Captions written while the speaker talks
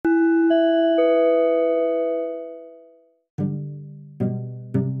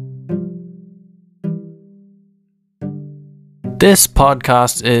This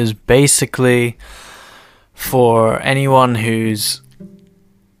podcast is basically for anyone who's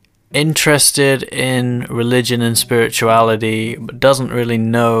interested in religion and spirituality but doesn't really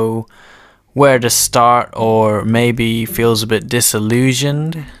know where to start, or maybe feels a bit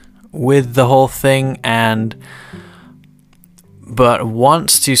disillusioned with the whole thing but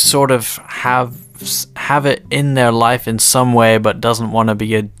wants to sort of have it in their life in some way but doesn't want to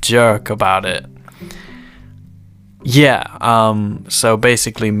be a jerk about it. So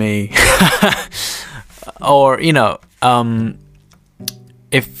basically me. Or,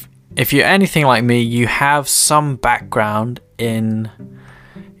 if you're anything like me, you have some background in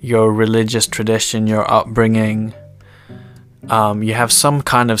your religious tradition, your upbringing. You have some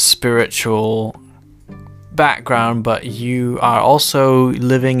kind of spiritual background, but you are also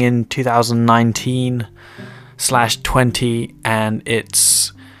living in 2019/20, and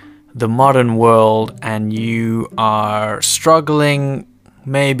it's the modern world, and you are struggling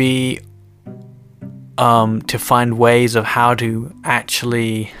maybe to find ways of how to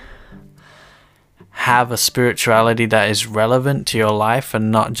actually have a spirituality that is relevant to your life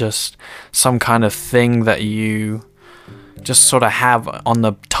and not just some kind of thing that you just sort of have on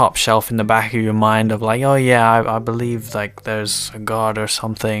the top shelf in the back of your mind of like, oh yeah, I believe like there's a God or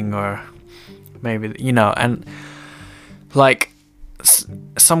something, or maybe, and like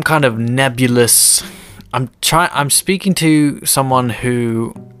some kind of nebulous. I'm speaking to someone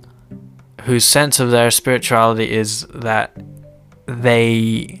whose sense of their spirituality is that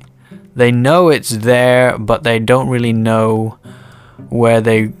they know it's there, but they don't really know what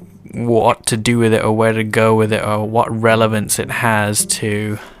to do with it, or where to go with it, or what relevance it has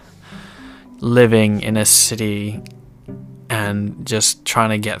to living in a city and just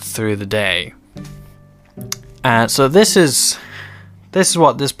trying to get through the day. And so this is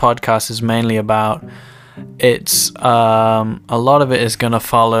what this podcast is mainly about. It's a lot of it is going to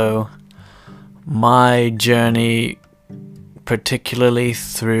follow my journey, particularly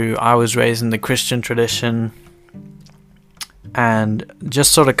through, I was raised in the Christian tradition, and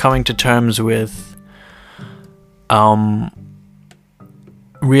just sort of coming to terms with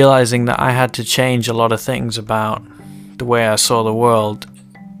realizing that I had to change a lot of things about the way I saw the world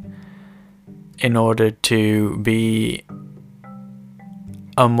in order to be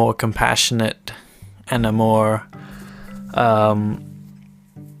a more compassionate and a more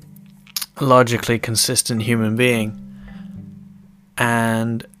logically consistent human being.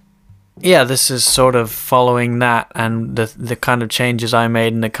 And this is sort of following that, and the kind of changes I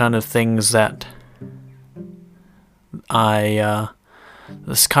made, and the kind of things that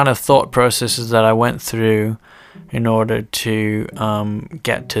this kind of thought processes that I went through in order to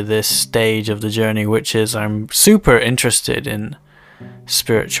get to this stage of the journey, which is I'm super interested in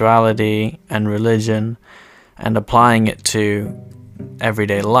spirituality and religion and applying it to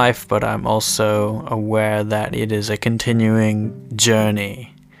everyday life, but I'm also aware that it is a continuing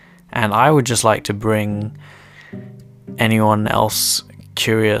journey, and I would just like to bring anyone else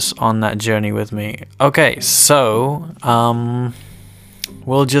curious on that journey with me. Okay, so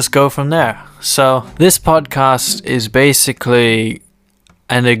we'll just go from there. So this podcast is basically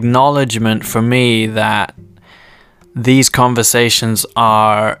an acknowledgement for me that these conversations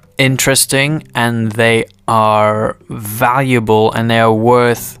are interesting, and they are valuable, and they are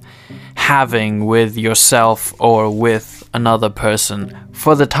worth having with yourself or with another person.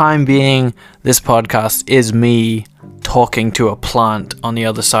 For the time being, this podcast is me talking to a plant on the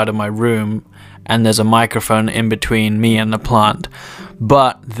other side of my room, and there's a microphone in between me and the plant.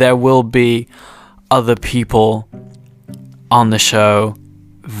 But there will be other people on the show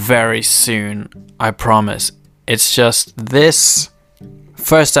very soon, I promise. It's just this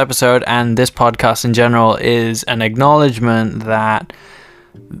first episode, and this podcast in general, is an acknowledgement that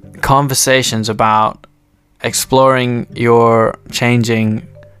conversations about exploring your changing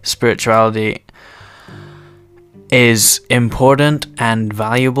spirituality is important and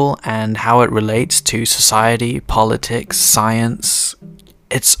valuable, and how it relates to society, politics, science.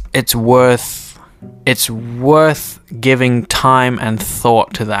 It's worth giving time and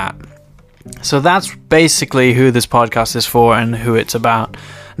thought to that. So that's basically who this podcast is for and who it's about.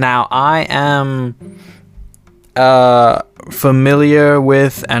 Now, I am familiar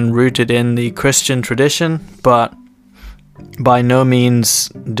with and rooted in the Christian tradition, but by no means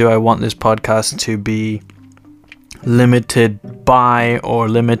do I want this podcast to be limited by or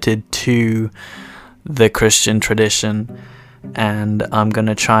limited to the Christian tradition. And I'm going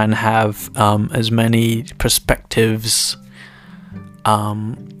to try and have as many perspectives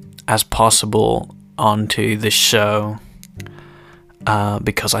as possible onto this show,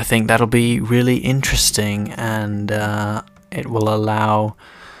 because I think that'll be really interesting, and it will allow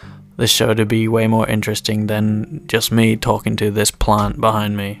the show to be way more interesting than just me talking to this plant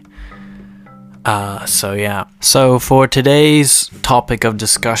behind me. So yeah. So for today's topic of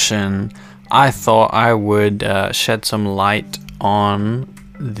discussion, I thought I would shed some light on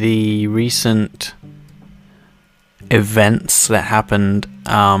the recent events that happened.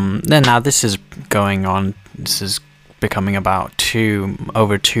 Now this is going on. This is becoming about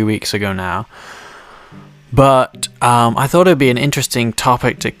over 2 weeks ago now. But I thought it'd be an interesting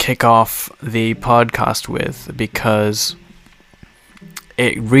topic to kick off the podcast with, because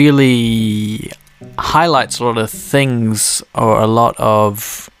it really highlights a lot of things, or a lot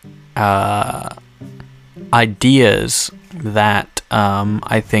of ideas that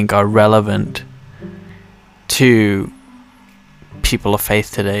I think are relevant to people of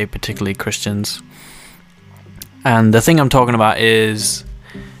faith today, particularly Christians. And the thing I'm talking about is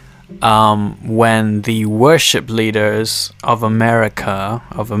when the worship leaders of America,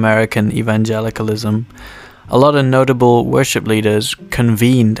 of American evangelicalism, a lot of notable worship leaders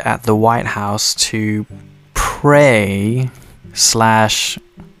convened at the White House to pray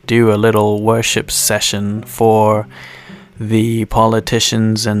 / do a little worship session for the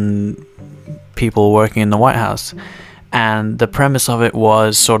politicians and people working in the White House. And the premise of it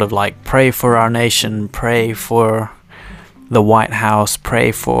was sort of like, pray for our nation, pray for the White House,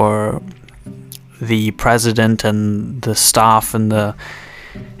 pray for the president and the staff and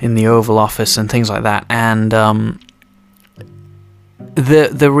in the Oval Office and things like that. And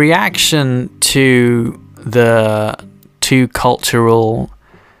the reaction to the two cultural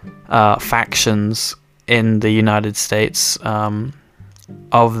factions in the United States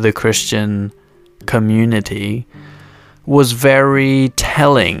of the Christian community was very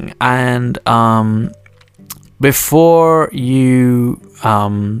telling. And before you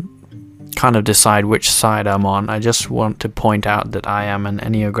kind of decide which side I'm on, I just want to point out that I am an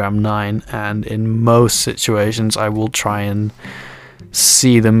Enneagram 9, and in most situations I will try and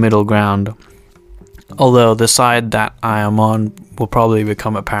see the middle ground. Although the side that I am on will probably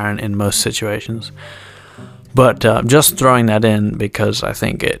become apparent in most situations. But just throwing that in because I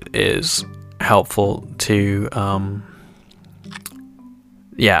think it is helpful to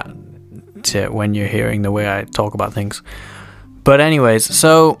when you're hearing the way I talk about things. But anyways,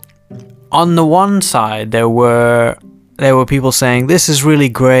 so on the one side there were people saying, this is really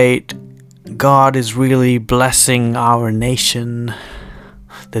great, God is really blessing our nation,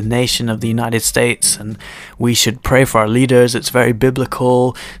 the nation of the United States, and we should pray for our leaders, it's very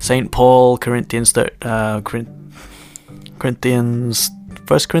biblical. St. Paul, Corinthians, 1 Corinthians,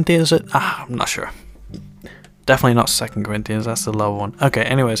 I'm not sure. Definitely not 2 Corinthians, that's the love one. Okay,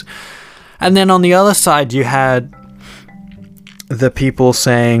 anyways. And then on the other side, you had the people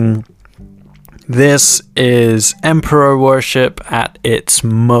saying, this is emperor worship at its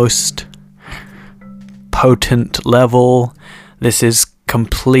most potent level. This is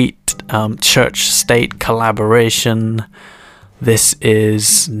complete church-state collaboration. This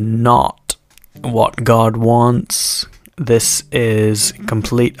is not what God wants. This is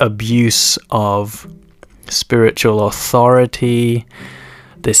complete abuse of spiritual authority.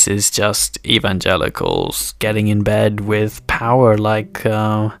 This is just evangelicals getting in bed with power like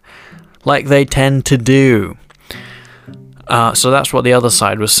they tend to do. So that's what the other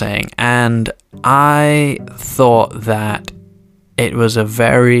side was saying. And I thought that it was a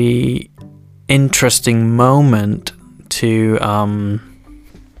very interesting moment to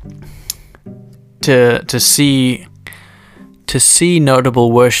see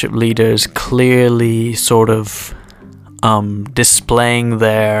notable worship leaders clearly sort of displaying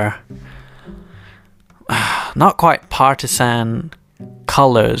their not quite partisan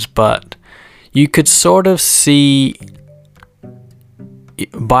colors, but you could sort of see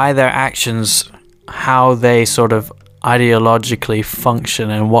by their actions how they sort of ideologically function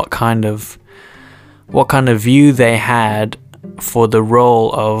and what kind of view they had for the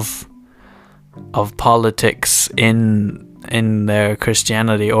role of politics in their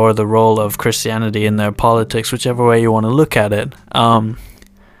Christianity, or the role of Christianity in their politics, whichever way you want to look at it.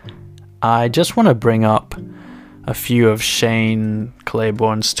 I just want to bring up a few of Shane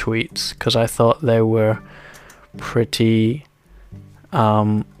Claiborne's tweets because I thought they were pretty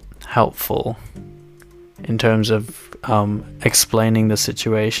helpful in terms of explaining the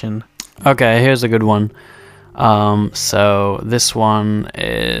situation. Okay, here's a good one. So this one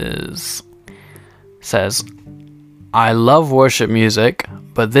says, I love worship music,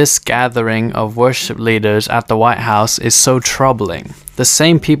 but this gathering of worship leaders at the White House is so troubling. The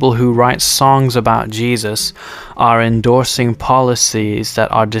same people who write songs about Jesus are endorsing policies that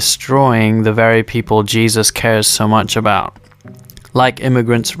are destroying the very people Jesus cares so much about. like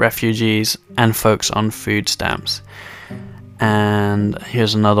immigrants, refugees, and folks on food stamps. And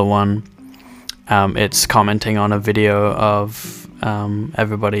here's another one. It's commenting on a video of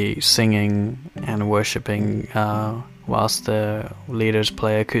everybody singing and worshipping whilst the leaders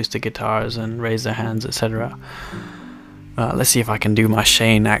play acoustic guitars and raise their hands, etc. Let's see if I can do my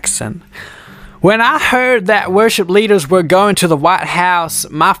Shane accent. When I heard that worship leaders were going to the White House,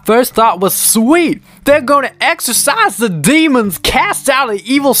 my first thought was, sweet, they're going to exorcise the demons, cast out the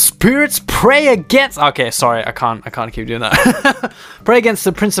evil spirits, pray against... Okay, sorry, I can't keep doing that. Pray against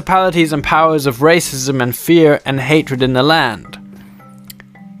the principalities and powers of racism and fear and hatred in the land.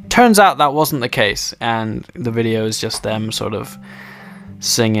 Turns out that wasn't the case, and the video is just them sort of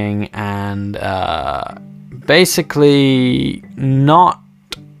singing and basically not...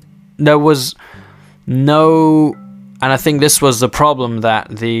 There was no, and I think this was the problem that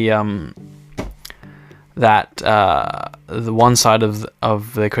the one side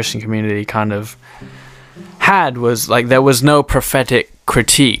of the Christian community kind of had, was like there was no prophetic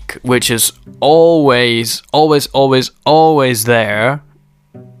critique, which is always there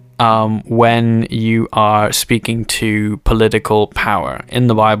when you are speaking to political power in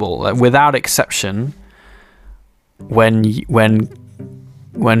the Bible, like, without exception. When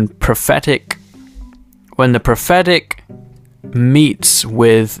the prophetic meets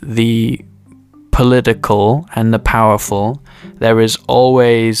with the political and the powerful, there is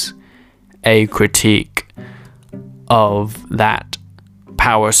always a critique of that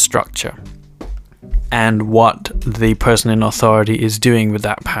power structure and what the person in authority is doing with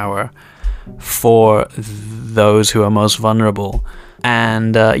that power for those who are most vulnerable.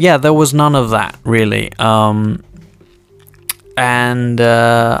 And there was none of that, really.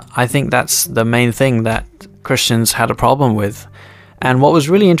 I think that's the main thing that Christians had a problem with. And what was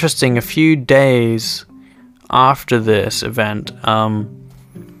really interesting, a few days after this event,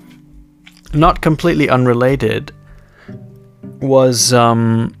 not completely unrelated, was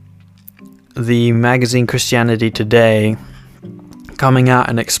the magazine Christianity Today coming out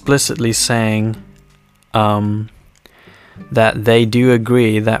and explicitly saying that they do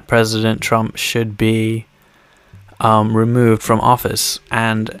agree that President Trump should be removed from office.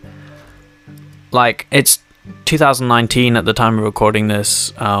 And like, it's 2019 at the time of recording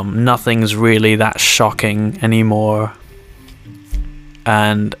this. Nothing's really that shocking anymore.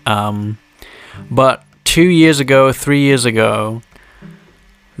 And but 2 years ago, 3 years ago,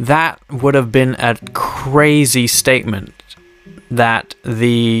 that would have been a crazy statement that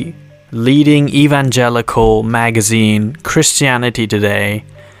the leading evangelical magazine Christianity Today,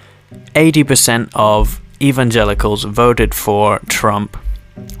 80% of evangelicals voted for Trump.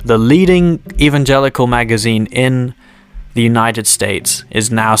 The leading evangelical magazine in the United States is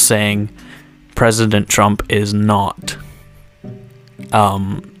now saying President Trump is not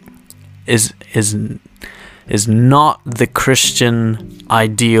is not the Christian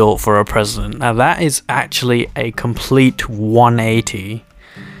ideal for a president. Now that is actually a complete 180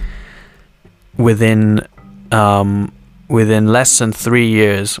 within less than 3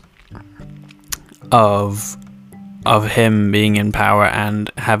 years of him being in power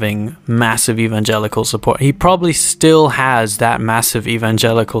and having massive evangelical support. He probably still has that massive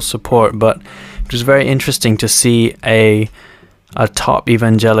evangelical support, but it was very interesting to see a top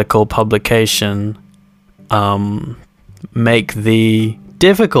evangelical publication make the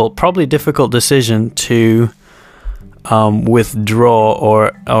probably difficult decision to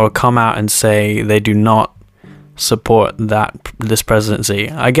withdraw or come out and say they do not support this presidency.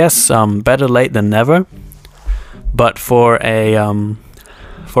 I guess better late than never. But for a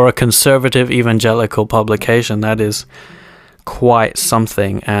conservative evangelical publication, that is quite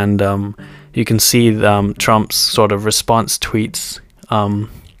something. And you can see Trump's sort of response tweets,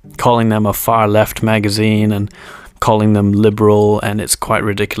 calling them a far left magazine and calling them liberal, and it's quite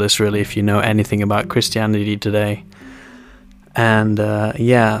ridiculous, really, if you know anything about Christianity Today. And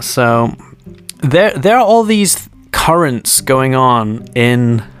so there are all these currents going on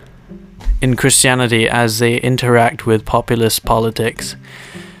in Christianity as they interact with populist politics.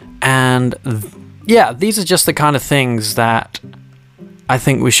 And these are just the kind of things that I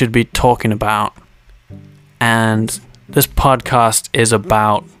think we should be talking about. And this podcast is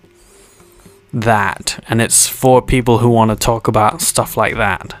about that, and it's for people who want to talk about stuff like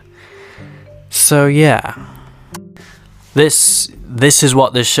that. So this is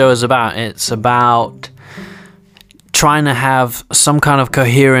what this show is about. It's about trying to have some kind of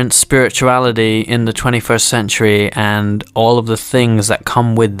coherent spirituality in the 21st century and all of the things that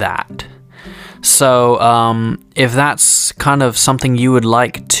come with that. So if that's kind of something you would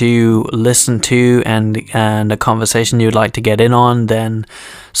like to listen to and a conversation you'd like to get in on, then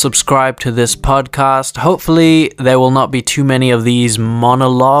subscribe to this podcast. Hopefully there will not be too many of these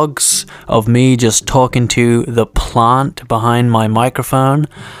monologues of me just talking to the plant behind my microphone.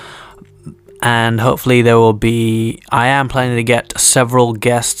 And hopefully I am planning to get several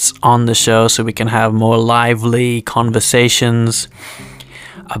guests on the show so we can have more lively conversations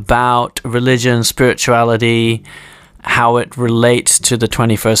about religion, spirituality, how it relates to the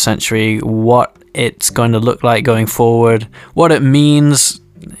 21st century, what it's going to look like going forward, what it means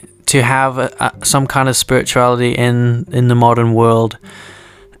to have some kind of spirituality in the modern world.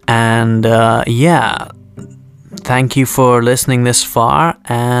 And thank you for listening this far,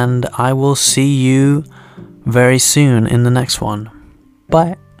 and I will see you very soon in the next one.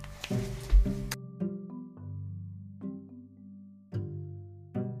 Bye.